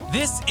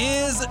This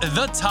is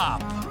The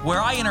Top, where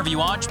I interview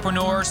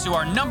entrepreneurs who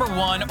are number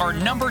one or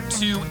number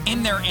two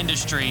in their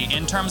industry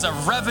in terms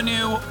of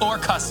revenue or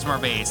customer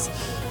base.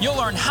 You'll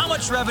learn how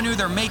much revenue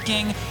they're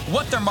making,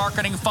 what their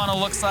marketing funnel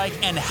looks like,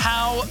 and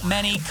how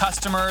many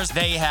customers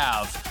they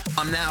have.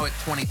 I'm now at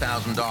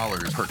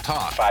 $20,000 per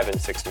talk. 5 and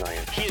 6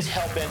 million. He is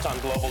hell-bent on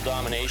global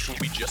domination.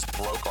 We just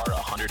broke our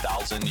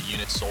 100,000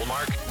 units sold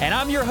mark. And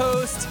I'm your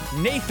host,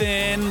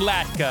 Nathan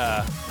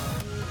Latka.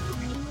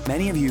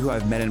 Many of you who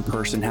I've met in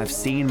person have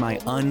seen my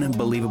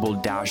unbelievable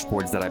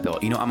dashboards that I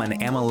built. You know, I'm an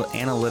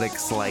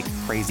analytics-like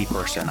crazy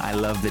person. I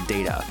love the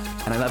data,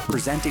 and I love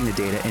presenting the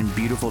data in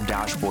beautiful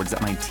dashboards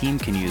that my team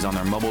can use on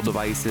their mobile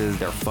devices,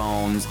 their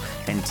phones,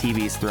 and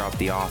TVs throughout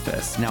the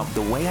office. Now,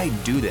 the way I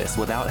do this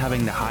without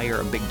having to hire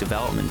a big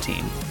development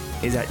team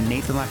is at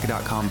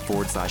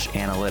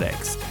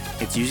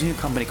nathanlatka.com/analytics. It's using a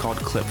company called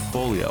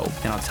Klipfolio,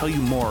 and I'll tell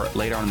you more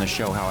later on in the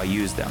show how I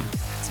use them.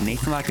 It's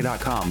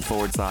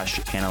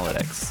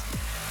nathanlatka.com/analytics.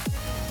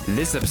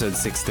 This is episode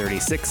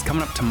 636.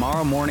 Coming up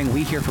tomorrow morning,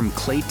 we hear from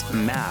Clate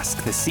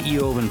Mask, the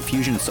CEO of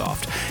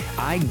Infusionsoft.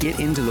 I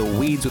get into the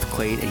weeds with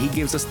Clate, and he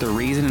gives us the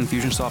reason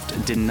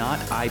Infusionsoft did not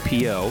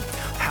IPO,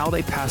 how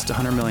they passed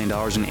 $100 million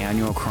in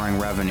annual recurring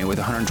revenue with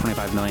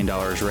 $125 million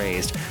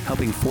raised,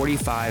 helping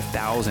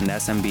 45,000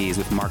 SMBs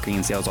with marketing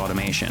and sales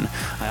automation.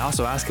 I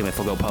also ask him if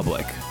he'll go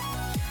public.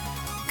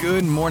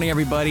 Good morning,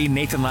 everybody.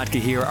 Nathan Latka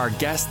here. Our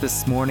guest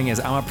this morning is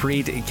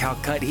Amarpreet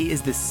Kalkut. He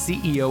is the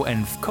CEO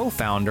and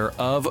co-founder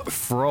of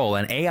Frol,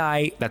 an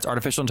AI, that's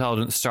artificial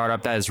intelligence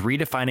startup that is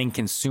redefining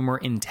consumer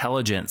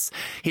intelligence.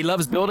 He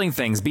loves building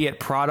things, be it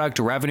product,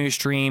 revenue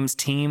streams,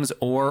 teams,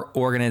 or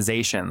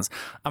organizations.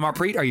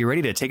 Amarpreet, are you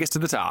ready to take us to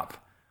the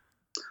top?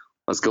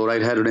 Let's go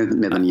right ahead,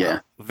 Nathan. Yeah.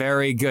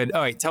 Very good.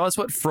 All right. Tell us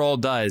what Frol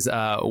does.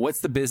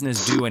 What's the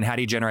business do, and how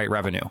do you generate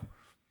revenue?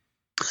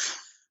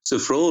 So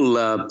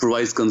Frol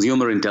provides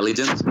consumer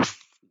intelligence.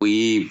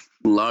 We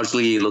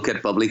largely look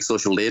at public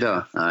social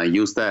data,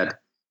 use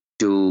that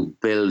to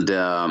build,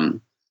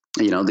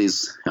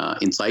 these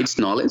insights,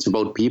 knowledge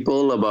about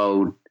people,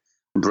 about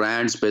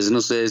brands,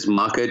 businesses,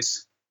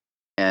 markets,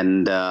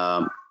 and,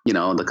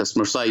 the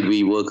customer side.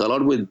 We work a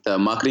lot with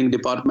marketing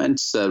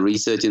departments,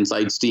 research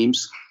insights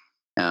teams.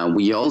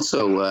 We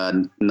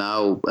also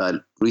now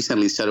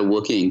recently started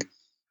working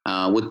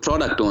with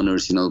product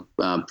owners,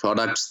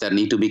 products that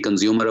need to be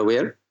consumer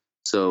aware.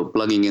 So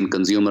plugging in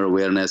consumer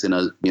awareness as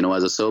a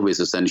service,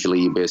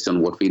 essentially based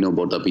on what we know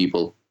about the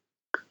people.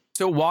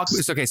 So I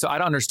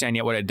don't understand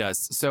yet what it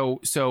does. So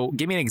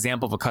give me an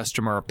example of a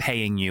customer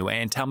paying you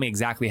and tell me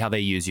exactly how they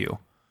use you.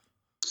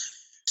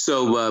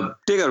 So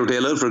take a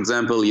retailer, for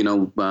example,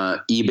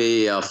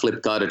 eBay,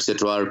 Flipkart,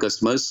 etc. are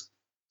customers.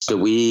 So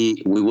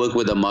we work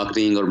with a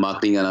marketing or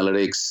marketing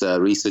analytics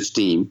research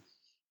team,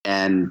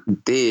 and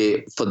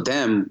for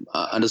them,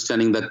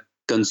 understanding that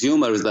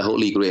consumer is the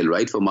holy grail,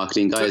 right? For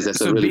marketing guys,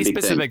 that's a really big thing.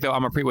 So be specific, though.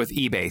 I'm with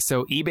eBay.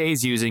 So eBay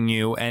is using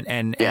you,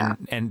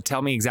 and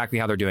tell me exactly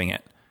how they're doing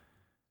it.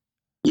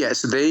 Yeah,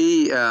 so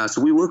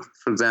we work,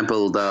 for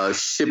example, the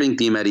shipping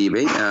team at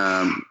eBay,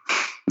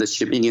 the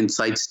shipping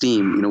insights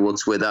team,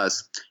 works with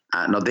us.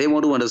 Now they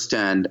want to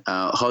understand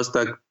how's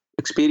the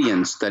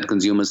experience that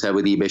consumers have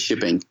with eBay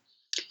shipping.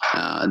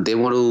 They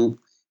want to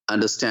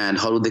understand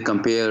how do they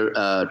compare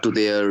to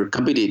their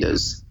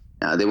competitors.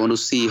 They want to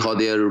see how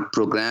their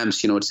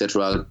programs,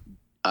 etc.,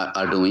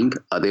 are doing.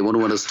 They want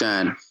to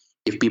understand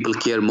if people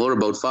care more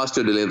about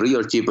faster delivery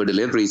or cheaper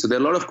delivery. So there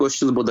are a lot of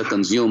questions about the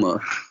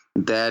consumer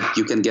that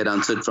you can get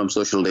answered from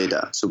social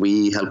data. So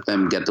we help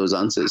them get those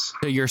answers.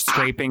 So you're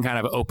scraping kind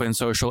of open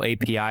social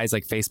APIs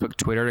like Facebook,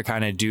 Twitter to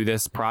kind of do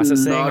this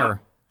processing?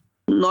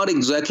 Not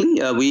exactly.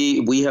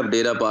 We have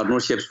data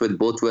partnerships with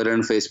both Twitter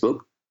and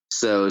Facebook.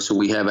 So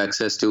we have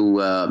access to,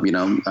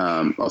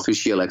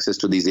 official access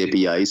to these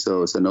APIs.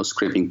 So no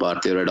scraping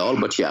part there at all.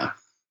 But yeah,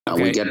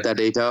 okay. We get that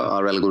data.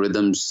 Our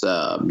algorithms,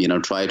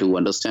 try to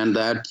understand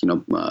that,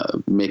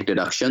 make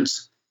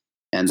deductions.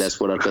 And that's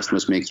what our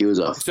customers make use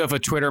of. So if a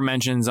Twitter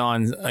mentions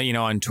on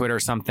Twitter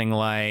something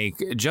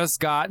like, just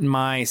got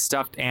my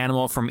stuffed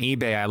animal from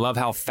eBay, I love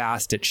how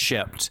fast it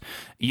shipped.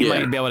 You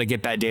might be able to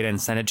get that data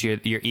and send it to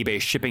your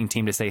eBay shipping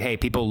team to say, hey,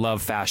 people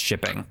love fast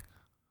shipping.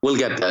 We'll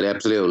get that,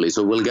 absolutely.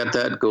 So we'll get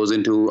that, goes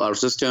into our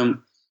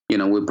system.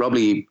 We're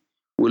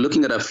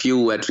looking at a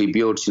few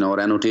attributes,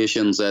 or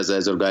annotations,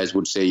 as our guys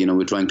would say.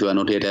 We're trying to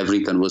annotate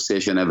every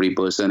conversation, every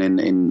person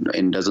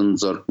in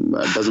dozens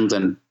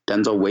and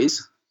tens of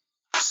ways.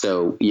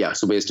 So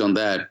based on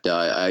that,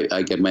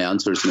 I get my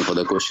answers for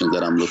the questions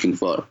that I'm looking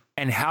for.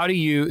 And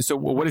so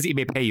what does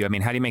eBay pay you? I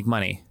mean, how do you make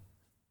money?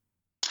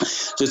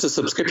 So it's a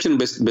subscription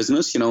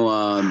business.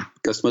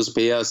 Customers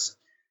pay us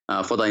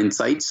for the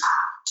insights.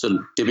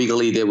 So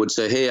typically they would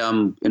say, hey,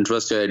 I'm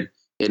interested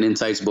in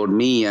insights about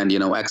me and,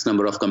 X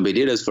number of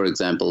competitors, for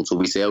example. So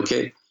we say,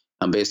 okay,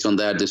 based on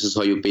that, this is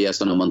how you pay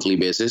us on a monthly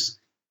basis.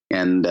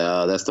 And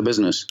that's the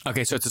business.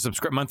 Okay, so it's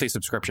a monthly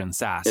subscription,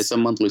 SaaS. It's a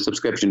monthly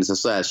subscription. It's a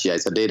SaaS. Yeah,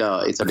 it's a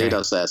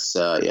data SaaS.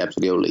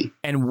 Absolutely.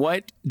 And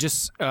we'll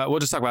just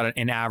talk about it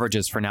in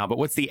averages for now. But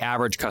what's the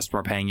average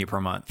customer paying you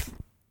per month?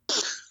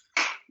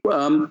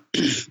 Well,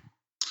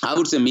 I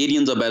would say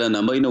median's a better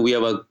number. We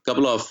have a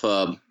couple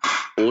of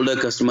older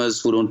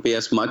customers who don't pay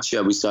as much.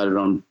 We started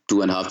around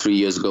 2.5, 3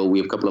 years ago. We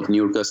have a couple of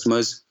newer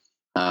customers.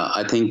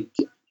 I think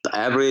the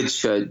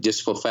average,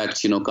 just for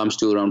facts, comes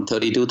to around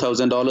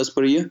 $32,000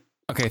 per year.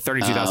 Okay,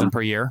 32,000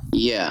 per year.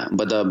 Yeah,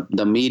 but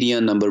the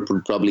median number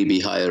would probably be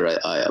higher.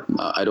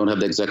 I don't have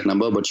the exact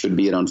number, but should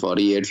be around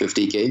 48,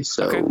 50K.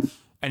 So, okay.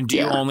 And do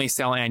you only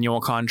sell annual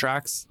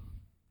contracts?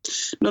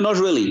 No, not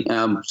really.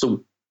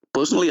 So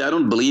personally, I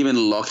don't believe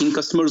in locking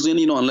customers in,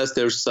 unless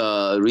there's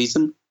a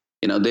reason.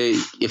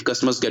 If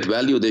customers get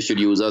value, they should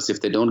use us.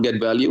 If they don't get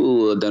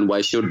value, then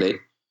why should they?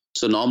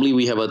 So normally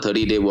we have a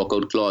 30-day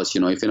walkout clause.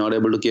 If you're not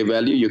able to give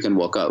value, you can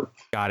walk out.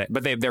 Got it.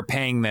 But they're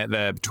paying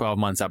the 12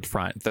 months up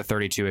front, the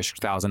 32-ish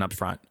thousand up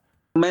front.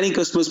 Many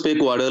customers pay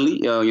quarterly.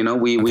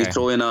 We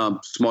throw in a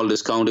small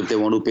discount if they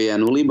want to pay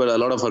annually, but a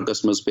lot of our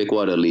customers pay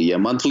quarterly. Yeah,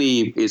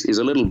 monthly is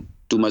a little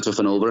too much of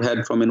an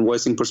overhead from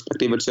invoicing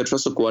perspective, etc.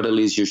 So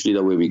quarterly is usually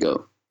the way we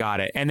go.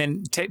 Got it. And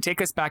then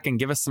take us back and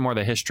give us some more of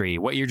the history.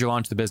 What year did you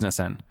launch the business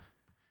in?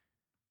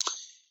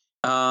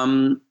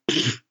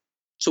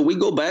 So we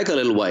go back a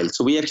little while.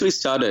 So we actually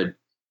started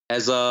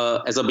as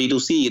a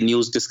B2C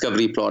news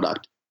discovery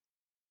product.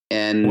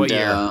 And what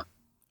year?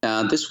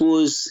 This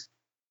was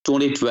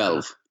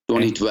 2012.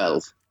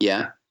 2012.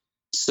 Yeah.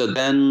 So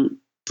then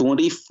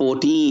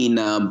 2014,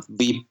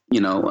 we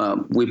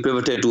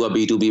pivoted to a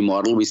B2B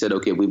model. We said,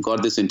 okay, we've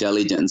got this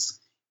intelligence.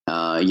 We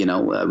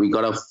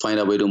got to find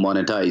a way to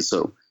monetize.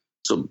 So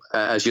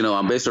as you know,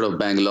 I'm based out of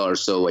Bangalore.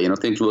 So,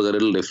 things work a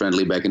little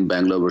differently back in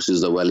Bangalore versus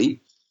the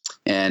Valley.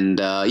 And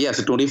so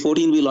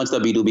 2014, we launched the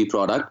B2B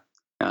product.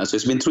 So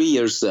it's been 3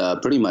 years,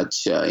 pretty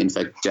much. In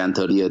fact, Jan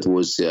 30th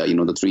was, the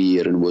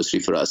 3-year anniversary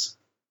for us.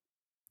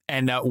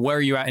 And where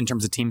are you at in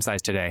terms of team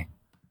size today?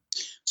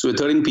 So we're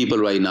 13 people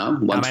right now.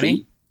 How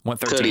many?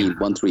 13.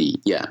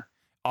 13, yeah.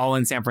 All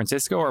in San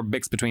Francisco or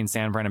mixed between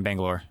San Fran and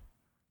Bangalore?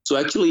 So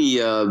actually,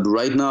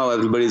 right now,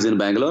 everybody's in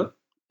Bangalore.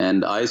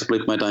 And I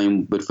split my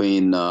time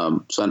between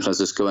San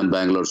Francisco and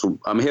Bangalore. So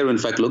I'm here, in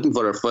fact, looking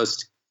for our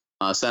first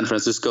San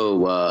Francisco,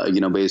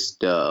 based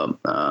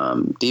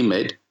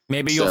teammate.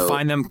 Maybe you'll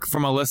find them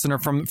from a listener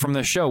from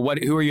the show.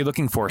 Who are you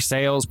looking for?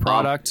 Sales,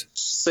 product?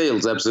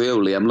 Sales,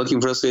 absolutely. I'm looking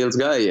for a sales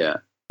guy, yeah.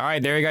 All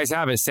right, there you guys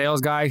have it.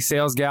 Sales guy,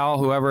 sales gal,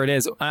 whoever it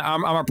is.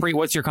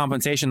 What's your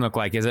compensation look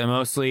like? Is it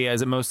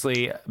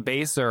mostly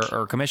base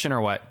or commission or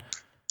what?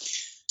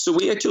 So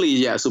we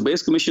actually, so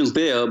base commission's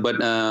there,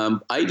 but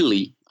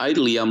ideally,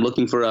 I'm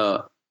looking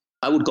for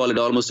I would call it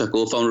almost a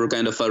co-founder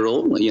kind of a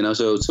role,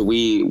 so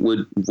we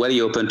would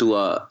very open to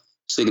a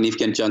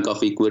significant chunk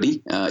of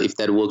equity if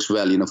that works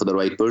well, for the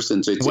right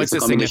person. So what's a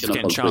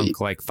significant chunk?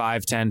 Like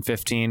 5, 10,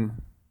 15?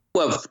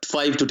 Well,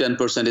 5 to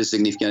 10% is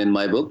significant in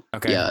my book.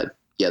 Okay.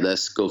 Yeah,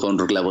 that's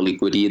co-founder level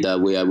equity, the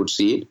way I would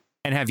see it.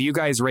 And have you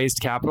guys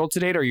raised capital to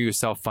date, or are you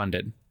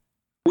self-funded?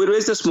 We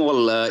raised a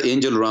small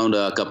angel round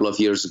a couple of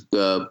years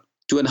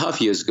 2.5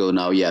 years ago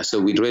now, yeah. So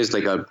we raised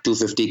like a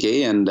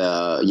 $250K, and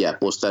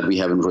post that we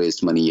haven't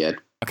raised money yet.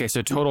 Okay,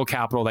 so total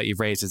capital that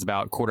you've raised is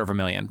about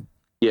 $250,000.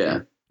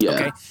 Yeah.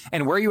 Okay,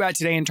 and where are you at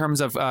today in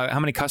terms of how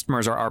many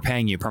customers are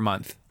paying you per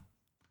month?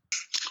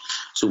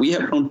 So we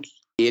have around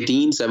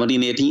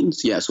 17, 18.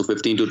 Yeah, so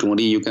 15 to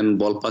 20, you can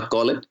ballpark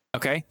call it.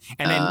 Okay,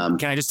 and then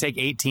can I just take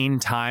 18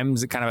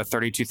 times kind of a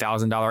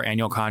 $32,000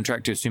 annual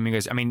contract to assume you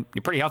guys? I mean,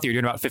 you're pretty healthy. You're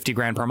doing about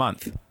 $50,000 per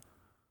month.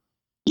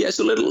 Yes,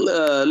 a little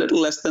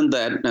less than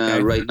that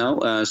right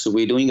now. So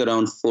we're doing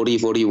around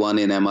 41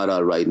 in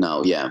MRR right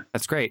now. Yeah,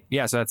 that's great.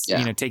 Yeah, so that's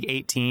take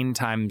 18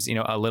 times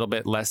a little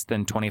bit less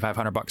than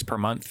 $2,500 per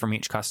month from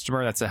each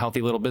customer. That's a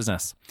healthy little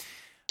business.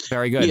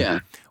 Very good.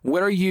 Yeah.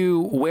 Where are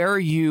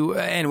you?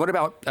 And what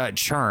about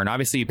churn?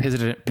 Obviously, you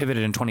pivoted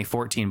in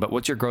 2014, but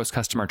what's your gross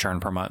customer churn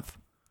per month?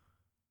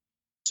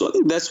 So I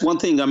think that's one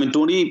thing. I mean,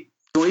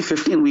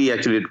 2015 we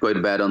actually did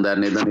quite bad on that,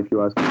 Nathan. If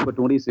you ask me, but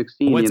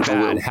 2016. What's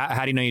bad?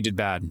 How do you know you did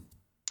bad?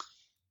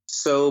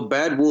 So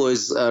bad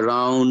was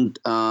around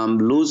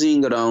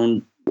losing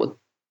around 4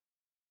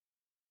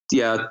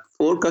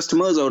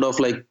 customers out of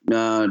 3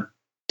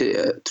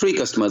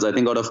 customers, I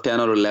think, out of 10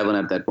 or 11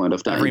 at that point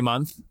of time. Every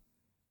month?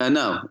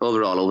 No,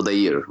 overall, over the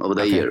year.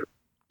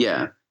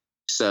 Yeah.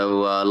 So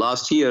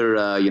last year,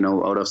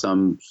 out of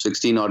some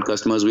 16 odd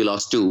customers, we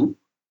lost 2.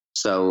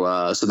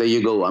 So there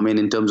you go. I mean,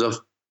 in terms of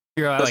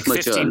you're like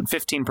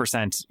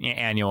 15%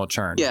 annual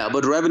churn. Yeah,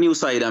 but revenue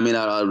side, I mean,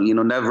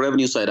 net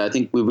revenue side, I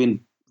think we've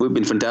been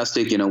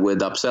fantastic,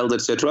 with upsells,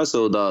 etc.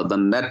 So the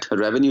net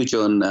revenue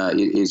churn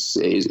is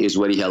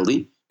very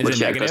healthy.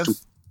 Is it negative?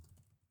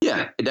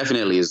 Yeah, it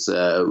definitely is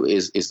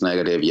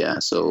negative. Yeah.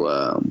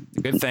 So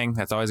good thing.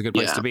 That's always a good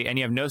place to be. And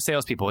you have no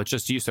salespeople. It's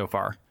just you so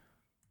far.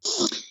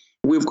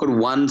 We've got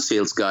one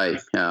sales guy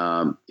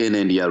in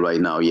India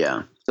right now.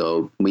 Yeah.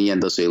 So me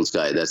and the sales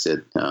guy. That's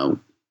it. 2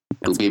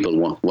 people,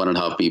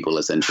 1.5 people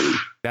essentially.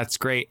 That's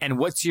great. And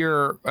what's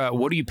your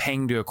what are you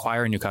paying to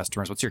acquire new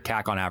customers? What's your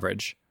CAC on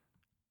average?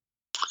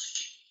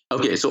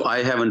 Okay, so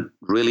I haven't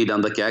really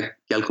done the CAC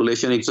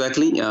calculation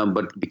exactly,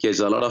 but because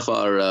a lot of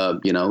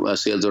our,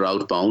 sales are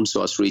outbound,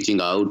 so us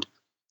reaching out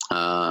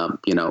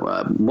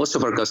Most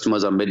of our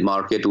customers are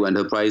mid-market to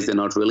enterprise. They're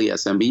not really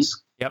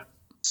SMBs. Yep.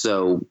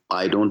 So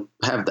I don't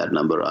have that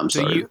number. I'm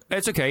sorry.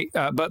 It's okay.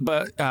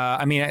 But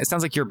I mean, it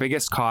sounds like your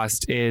biggest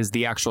cost is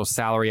the actual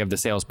salary of the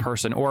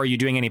salesperson, or are you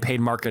doing any paid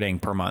marketing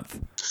per month?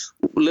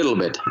 A little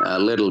bit.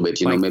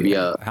 Maybe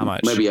how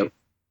much? Maybe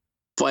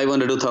 $500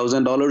 to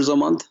 $1,000 a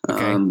month.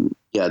 Okay.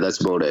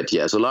 That's about it.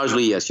 Yeah. So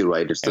largely, yes, you're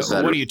right. It's the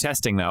salary. What are you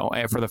testing though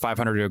for the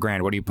 500 to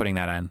 $1,000? What are you putting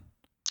that in?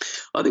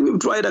 I think we've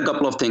tried a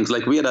couple of things.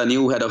 Like we had a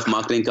new head of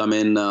marketing come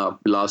in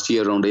last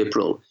year around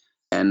April.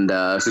 And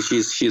so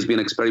she's been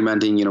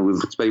experimenting.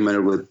 We've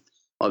experimented with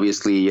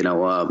obviously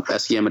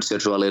SEM,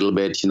 etc. a little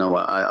bit.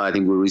 I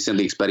think we're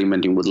recently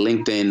experimenting with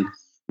LinkedIn.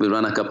 We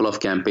run a couple of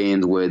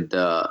campaigns with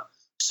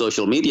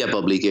social media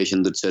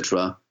publications,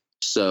 etc.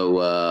 So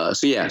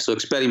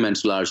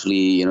experiments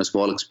largely,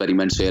 small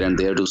experiments here and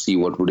there to see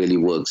what really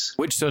works.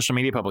 Which social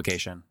media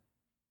publication?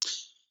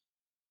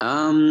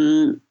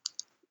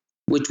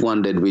 Which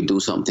one did we do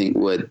something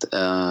with?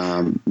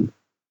 I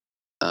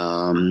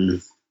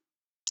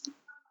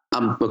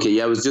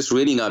was just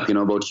reading up,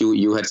 about you.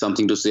 You had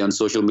something to say on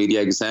Social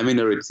Media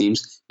Examiner, it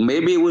seems.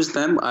 Maybe it was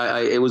them.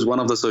 It was one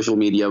of the social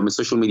media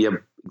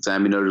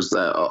examiners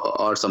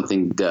or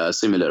something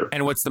similar.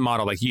 And what's the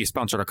model? Like you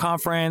sponsored a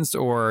conference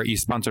or you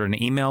sponsored an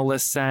email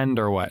list send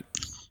or what?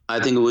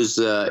 I think it was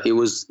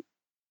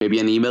maybe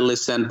an email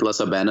list send plus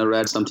a banner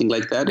ad, something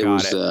like that. It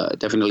was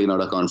definitely not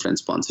a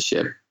conference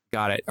sponsorship.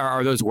 Got it.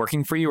 Are those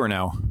working for you or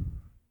no?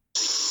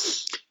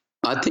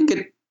 I think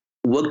it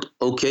worked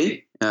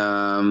okay.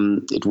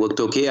 It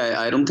worked okay.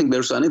 I don't think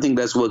there's anything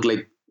that's worked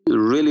like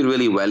really,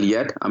 really well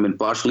yet. I mean,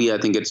 partially, I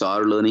think it's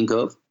our learning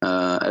curve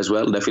as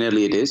well.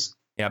 Definitely it is.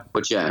 Yep.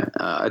 But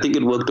I think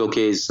it worked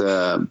okay. Is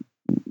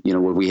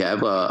what we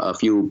have a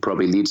few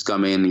probably leads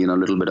come in, a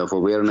little bit of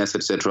awareness,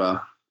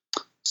 etc.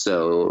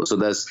 So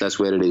that's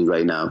where it is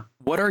right now.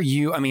 What are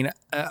you? I mean,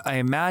 I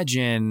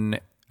imagine.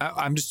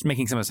 I'm just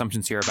making some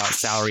assumptions here about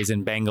salaries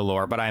in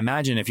Bangalore, but I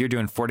imagine if you're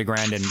doing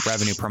 $40,000 in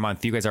revenue per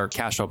month, you guys are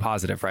cash flow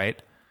positive, right?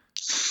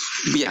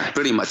 Yeah,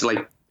 pretty much.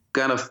 Like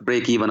kind of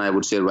break even, I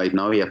would say right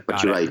now. Yeah,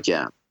 but you're right.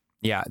 Yeah.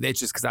 Yeah,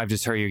 it's just because I've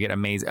just heard you get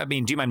amazing. I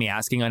mean, do you mind me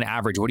asking, on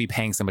average, what are you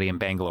paying somebody in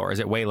Bangalore? Is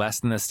it way less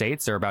than the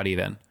States or about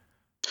even?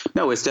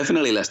 No, it's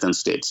definitely less than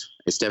States.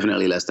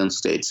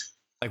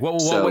 Like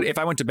what would, if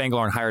I went to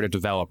Bangalore and hired a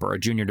developer, a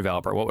junior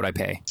developer, what would I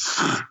pay?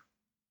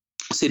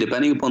 See,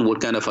 depending upon what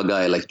kind of a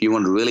guy, like do you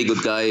want a really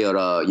good guy or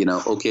a,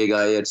 okay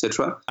guy,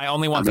 etc.? I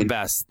only want the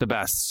best.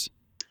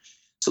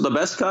 So the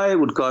best guy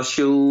would cost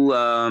you,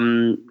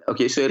 so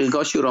it'll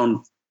cost you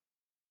around,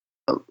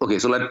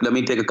 so let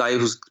me take a guy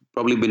who's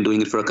probably been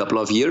doing it for a couple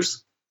of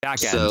years.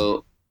 Back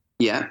end.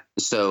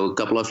 So a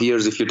couple of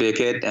years if you take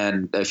it,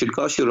 and that should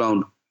cost you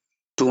around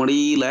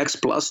 20 lakhs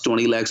plus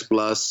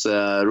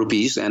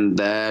rupees, and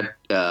that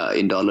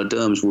in dollar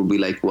terms would be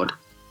like what,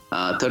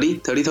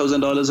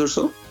 $30,000 or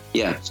so?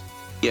 Yeah,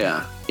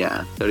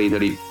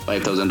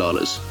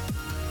 $35,000.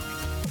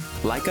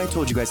 Like I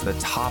told you guys at the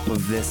top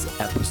of this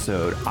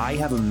episode, I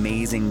have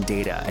amazing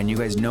data, and you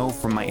guys know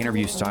from my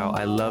interview style,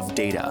 I love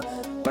data.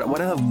 But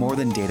what I love more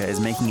than data is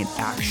making it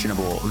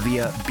actionable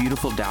via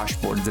beautiful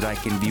dashboards that I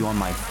can view on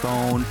my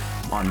phone,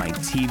 on my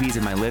TVs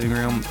in my living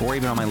room, or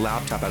even on my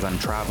laptop as I'm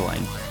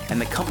traveling. And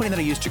the company that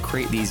I use to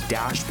create these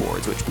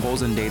dashboards, which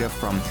pulls in data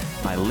from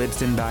my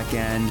Libsyn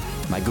backend,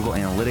 my Google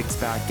Analytics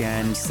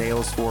backend,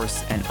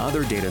 Salesforce, and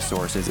other data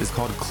sources, is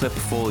called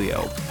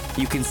Klipfolio.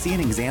 You can see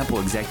an example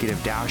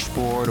executive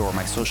dashboard or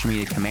my social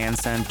media command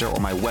center or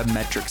my web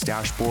metrics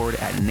dashboard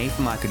at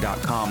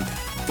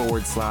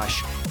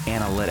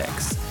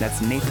nathanlatka.com/analytics.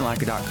 That's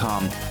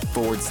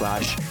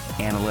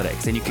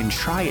nathanlatka.com/analytics. And you can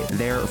try it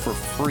there for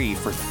free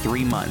for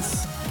 3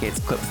 months. Okay, it's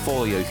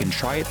Klipfolio. You can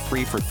try it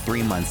free for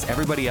 3 months.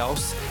 Everybody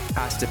else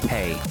has to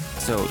pay.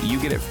 So you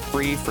get it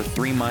free for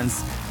 3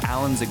 months.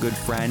 Alan's a good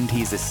friend.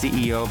 He's the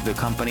CEO of the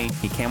company.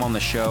 He came on the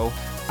show.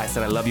 I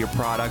said, I love your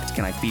product.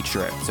 Can I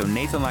feature it? So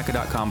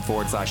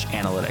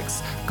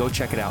nathanlatka.com/analytics. Go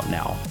check it out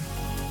now.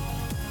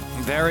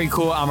 Very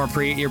cool,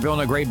 Amarpreet. You're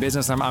building a great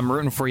business. I'm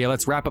rooting for you.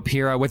 Let's wrap up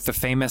here with the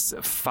famous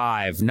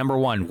 5. Number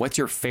 1, what's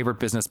your favorite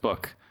business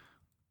book?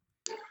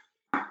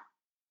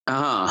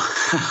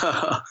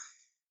 I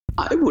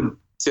would...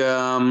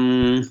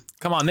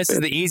 Come on, this is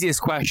the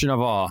easiest question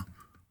of all.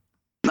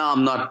 No,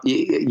 I'm not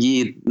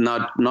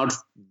not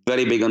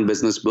very big on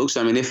business books.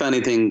 I mean, if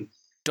anything...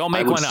 Don't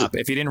make one up.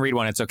 If you didn't read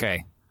one, it's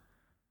okay.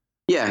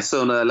 Yeah,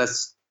 so I like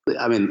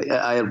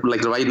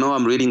right now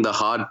I'm reading The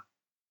Hard,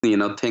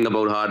 Thing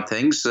About Hard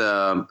Things.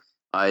 That's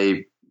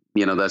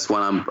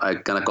one I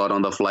kind of caught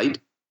on the flight.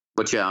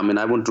 But yeah, I mean,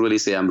 I wouldn't really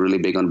say I'm really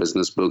big on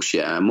business books.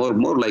 Yeah,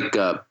 more like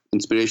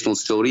inspirational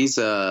stories.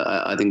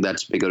 I think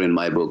that's bigger in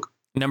my book.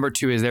 Number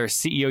 2, is there a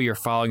CEO you're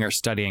following or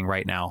studying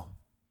right now?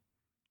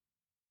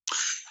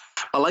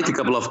 I like a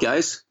couple of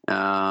guys.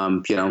 I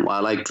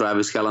like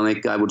Travis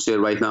Kalanick. I would say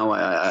right now,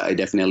 I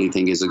definitely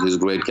think he's a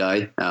great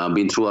guy.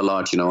 Been through a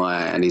lot, and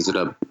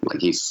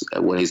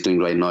what he's doing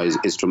right now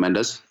is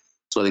tremendous.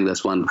 So I think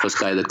that's one first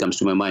guy that comes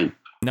to my mind.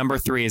 Number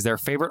 3, is there a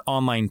favorite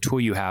online tool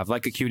you have,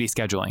 like Acuity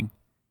Scheduling?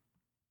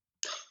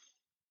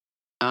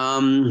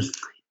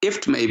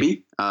 IFT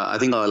maybe. I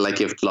think I like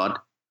IFT a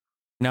lot.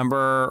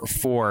 Number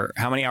 4,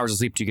 how many hours of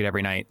sleep do you get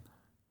every night?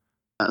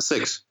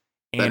 6.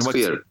 And That's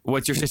fair.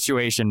 What's your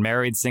situation?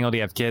 Married, single? Do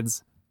you have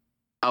kids?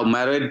 I'm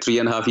married,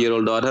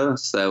 3.5-year-old daughter.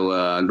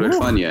 So great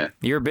fun, yeah.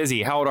 You're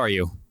busy. How old are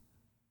you?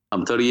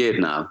 I'm 38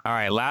 now. All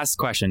right, last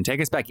question. Take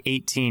us back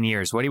 18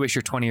 years. What do you wish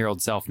your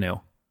 20-year-old self knew?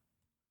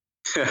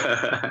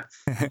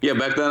 Yeah,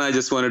 back then I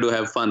just wanted to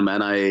have fun,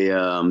 man.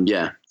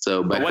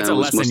 So back What's then a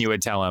lesson you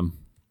would tell him?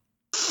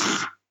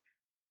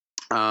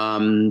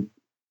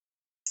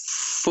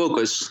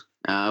 Focus,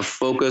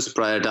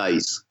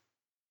 prioritize.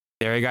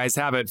 There you guys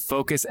have it.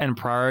 Focus and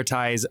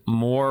prioritize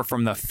more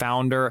from the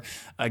founder,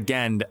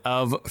 again,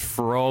 of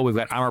Frol. We've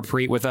got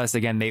Amarpreet with us.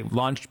 Again, they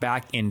launched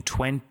back in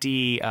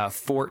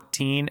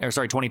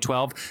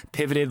 2012,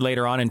 pivoted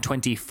later on in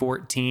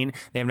 2014.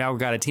 They've now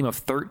got a team of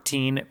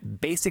 13,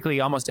 basically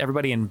almost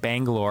everybody in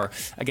Bangalore,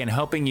 again,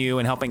 helping you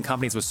and helping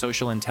companies with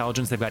social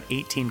intelligence. They've got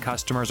 18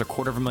 customers,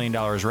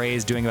 $250,000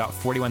 raised, doing about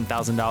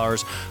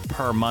 $41,000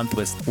 per month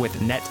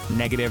with net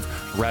negative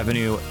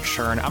revenue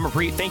churn.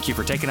 Amarpreet, thank you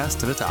for taking us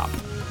to the top.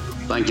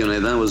 Thank you,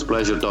 Nathan. It was a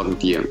pleasure talking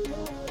to you.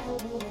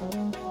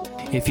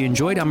 If you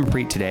enjoyed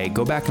Amarpreet today,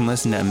 go back and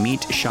listen to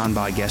Amit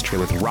Shanbhag yesterday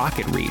with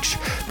Rocket Reach.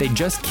 They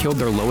just killed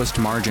their lowest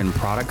margin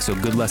product, so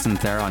good lessons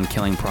there on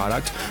killing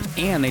product.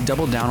 And they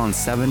doubled down on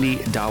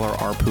 $70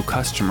 ARPU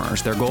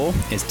customers. Their goal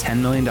is $10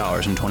 million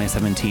in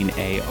 2017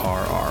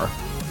 ARR.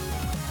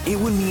 It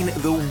would mean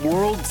the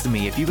world to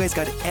me if you guys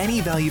got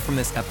any value from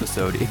this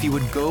episode, if you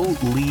would go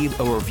leave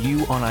a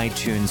review on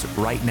iTunes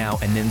right now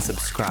and then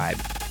subscribe.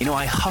 You know,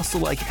 I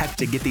hustle like heck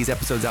to get these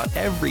episodes out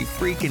every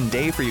freaking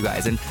day for you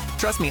guys. And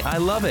trust me, I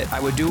love it. I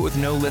would do it with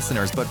no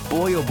listeners, but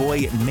boy, oh boy,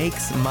 it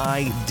makes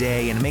my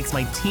day and it makes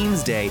my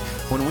team's day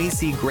when we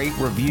see great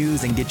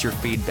reviews and get your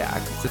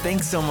feedback. So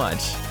thanks so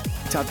much.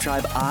 Top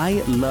Tribe,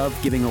 I love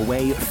giving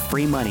away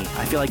free money.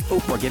 I feel like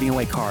Oprah giving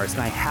away cars,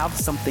 and I have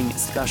something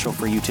special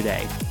for you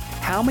today.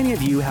 How many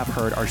of you have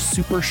heard our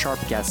super sharp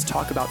guests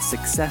talk about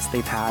success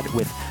they've had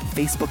with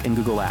Facebook and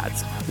Google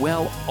Ads?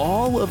 Well,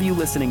 all of you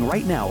listening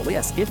right now,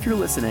 yes, if you're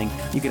listening,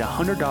 you get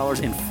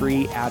 $100 in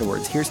free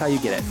AdWords. Here's how you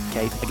get it,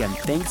 okay? Again,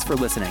 thanks for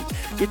listening.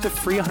 Get the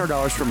free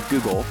 $100 from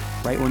Google,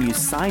 right, when you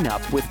sign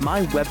up with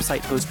my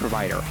website host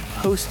provider,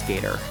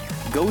 HostGator.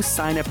 Go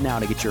sign up now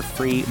to get your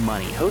free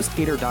money.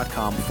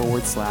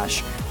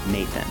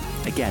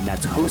 HostGator.com/Nathan. Again,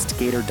 that's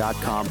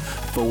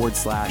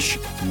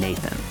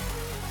HostGator.com/Nathan.